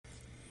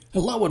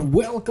Hello and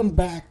welcome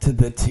back to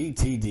the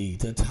TTD,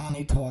 the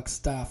Tani Talks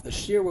Daf, the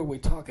shir where we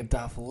talk a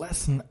daf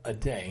lesson a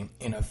day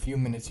in a few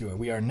minutes.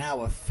 We are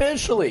now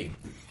officially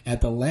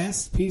at the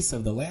last piece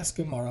of the last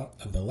Gemara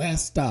of the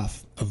last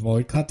daf of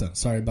Moed Katan.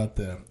 Sorry about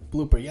the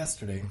blooper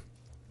yesterday,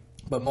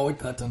 but Moed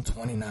Katan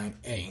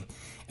 29a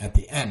at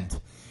the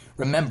end.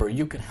 Remember,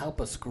 you can help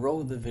us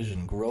grow the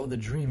vision, grow the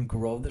dream,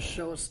 grow the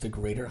shows to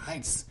greater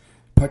heights.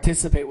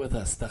 Participate with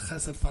us,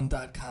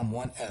 thechesedfund.com,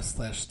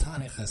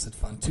 1s/Tani Chesed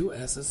Fund,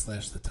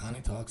 2s/the Tani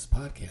Talks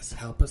podcast.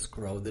 Help us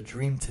grow the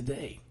dream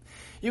today.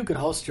 You could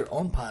host your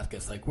own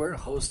podcast like we're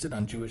hosted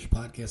on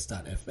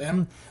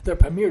jewishpodcast.fm, the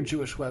premier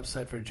Jewish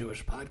website for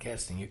Jewish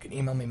podcasting. You can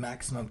email me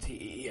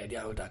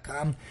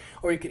maximumtee@yahoo.com,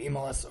 or you can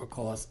email us or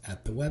call us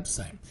at the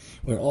website.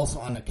 We're also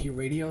on Naki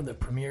Radio, the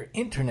premier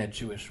internet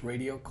Jewish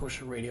radio,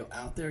 kosher radio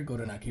out there. Go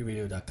to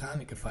nakiradio.com.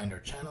 You can find our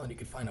channel, and you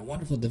can find a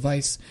wonderful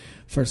device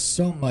for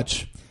so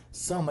much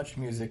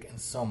music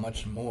and so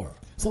much more.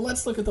 So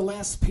let's look at the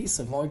last piece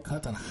of Moed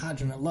Katan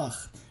Hadron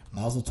Elach.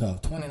 Mazel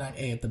Tov,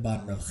 29a at the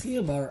bottom. Rav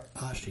Chia bar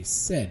Ashi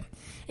said,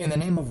 in the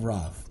name of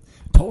Rav,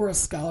 Torah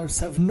scholars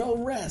have no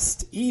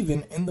rest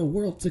even in the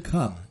world to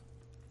come.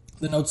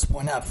 The notes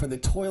point out, for the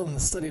toil and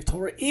the study of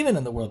Torah even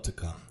in the world to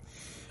come.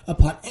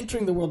 Upon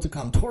entering the world to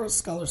come, Torah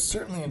scholars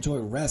certainly enjoy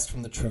rest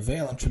from the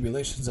travail and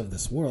tribulations of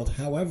this world.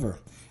 However,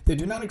 they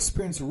do not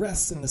experience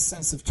rest in the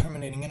sense of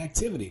terminating an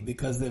activity,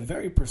 because the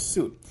very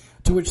pursuit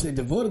to which they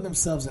devoted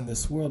themselves in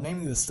this world,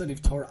 namely the study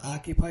of Torah,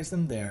 occupies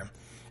them there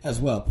as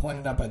well,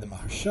 pointed out by the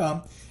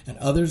Maharsha and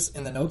others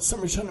in the notes.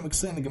 Some Rishonim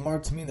explain the Gemara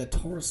to mean that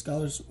Torah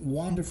scholars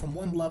wander from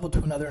one level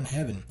to another in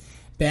heaven,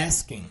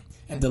 basking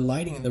and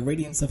delighting in the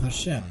radiance of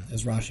Hashem,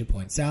 as Rashi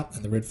points out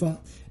in the Ritva,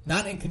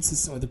 not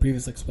inconsistent with the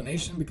previous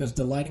explanation, because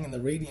delighting in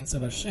the radiance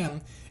of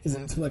Hashem is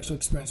an intellectual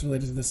experience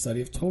related to the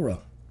study of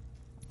Torah.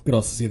 You could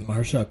also see the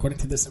Maharsha. According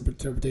to this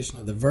interpretation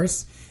of the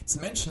verse,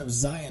 its mention of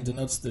Zion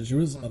denotes the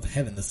Jerusalem of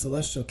heaven, the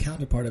celestial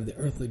counterpart of the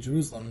earthly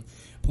Jerusalem,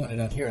 pointed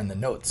out here in the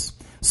notes.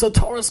 So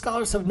Torah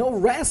scholars have no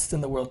rest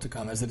in the world to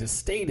come. As it is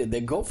stated,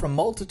 they go from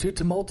multitude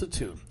to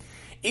multitude.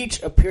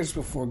 Each appears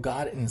before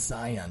God in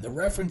Zion. The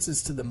reference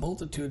is to the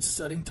multitude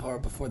studying Torah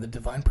before the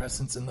divine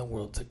presence in the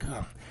world to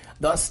come.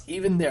 Thus,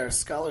 even there,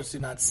 scholars do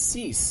not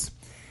cease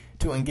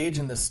to engage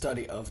in the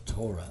study of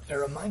Torah. It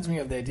reminds me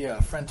of the idea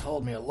a friend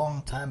told me a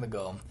long time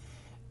ago.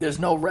 There's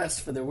no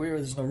rest for the weary,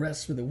 there's no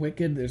rest for the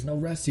wicked, there's no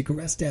rest, you can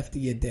rest after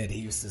you're dead, he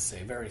used to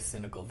say. Very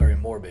cynical, very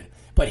morbid.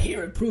 But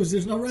here it proves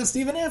there's no rest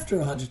even after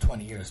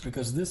 120 years,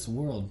 because this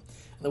world,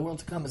 the world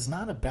to come, is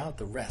not about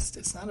the rest.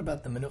 It's not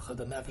about the menucha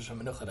the nefesh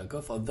and menucha the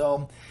guf,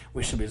 although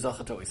we should be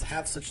zocheh to always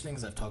have such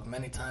things. I've talked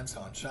many times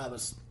how on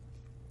Shabbos,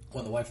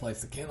 when the wife lights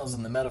the candles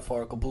and the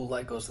metaphorical blue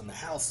light goes in the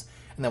house,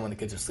 and then when the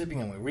kids are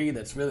sleeping and we read,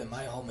 that's really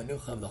my whole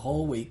menucha of the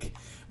whole week.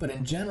 But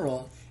in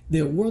general,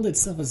 the world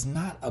itself is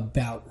not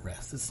about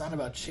rest. It's not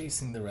about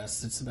chasing the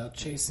rest. It's about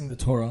chasing the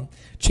Torah,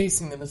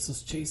 chasing the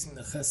mitzvahs, chasing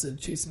the chesed,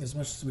 chasing as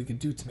much as we could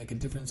do to make a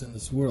difference in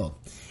this world.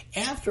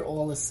 After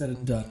all is said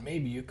and done,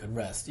 maybe you could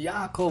rest.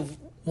 Yaakov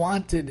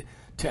wanted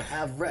to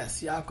have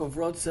rest. Yaakov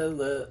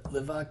rotze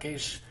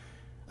levakesh,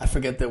 I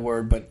forget the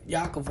word, but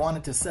Yaakov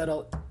wanted to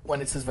settle.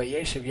 When it says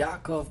Vayeshev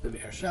Yaakov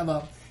b'Be'er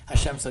Sheva,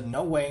 Hashem said,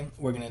 no way,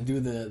 we're going to do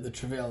the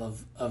travail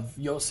of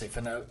Yosef.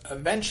 And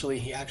eventually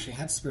he actually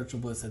had spiritual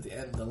bliss at the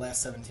end of the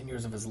last 17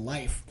 years of his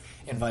life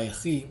in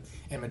Vayechi,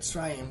 in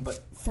Mitzrayim. But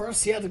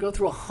first he had to go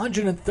through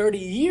 130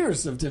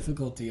 years of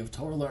difficulty, of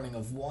Torah learning,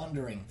 of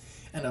wandering,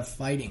 and of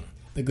fighting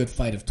the good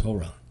fight of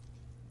Torah.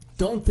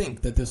 Don't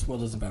think that this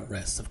world is about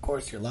rest. Of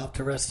course, you're allowed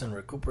to rest and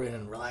recuperate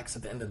and relax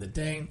at the end of the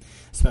day,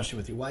 especially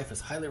with your wife.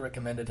 It's highly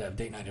recommended to have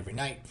date night every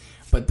night.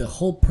 But the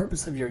whole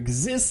purpose of your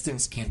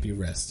existence can't be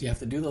rest. You have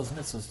to do those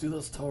mitzvahs, do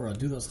those Torah,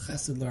 do those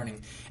chesed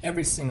learning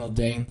every single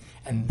day,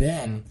 and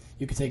then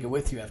you can take it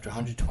with you after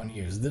 120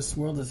 years. This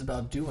world is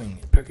about doing.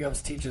 Pirkei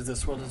Avos teaches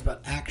this world is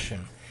about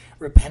action,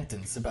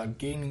 repentance, about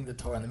gaining the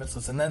Torah and the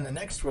mitzvahs. And then the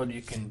next world,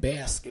 you can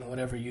bask in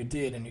whatever you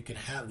did, and you can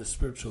have the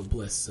spiritual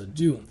bliss. So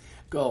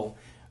go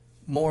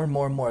more and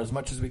more and more, as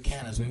much as we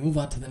can, as we move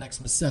on to the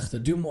next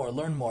Masechta. Do more,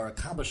 learn more,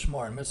 accomplish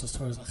more in mitzvahs,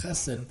 Torahs, and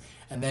chesed,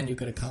 and then you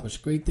can accomplish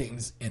great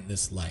things in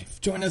this life.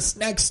 Join us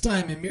next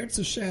time in Mirz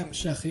Hashem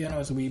Shechianu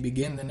as we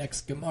begin the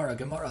next Gemara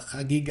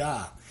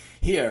Chagiga,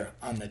 here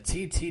on the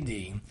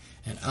TTD,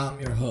 and I'm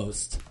your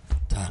host,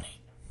 Tani.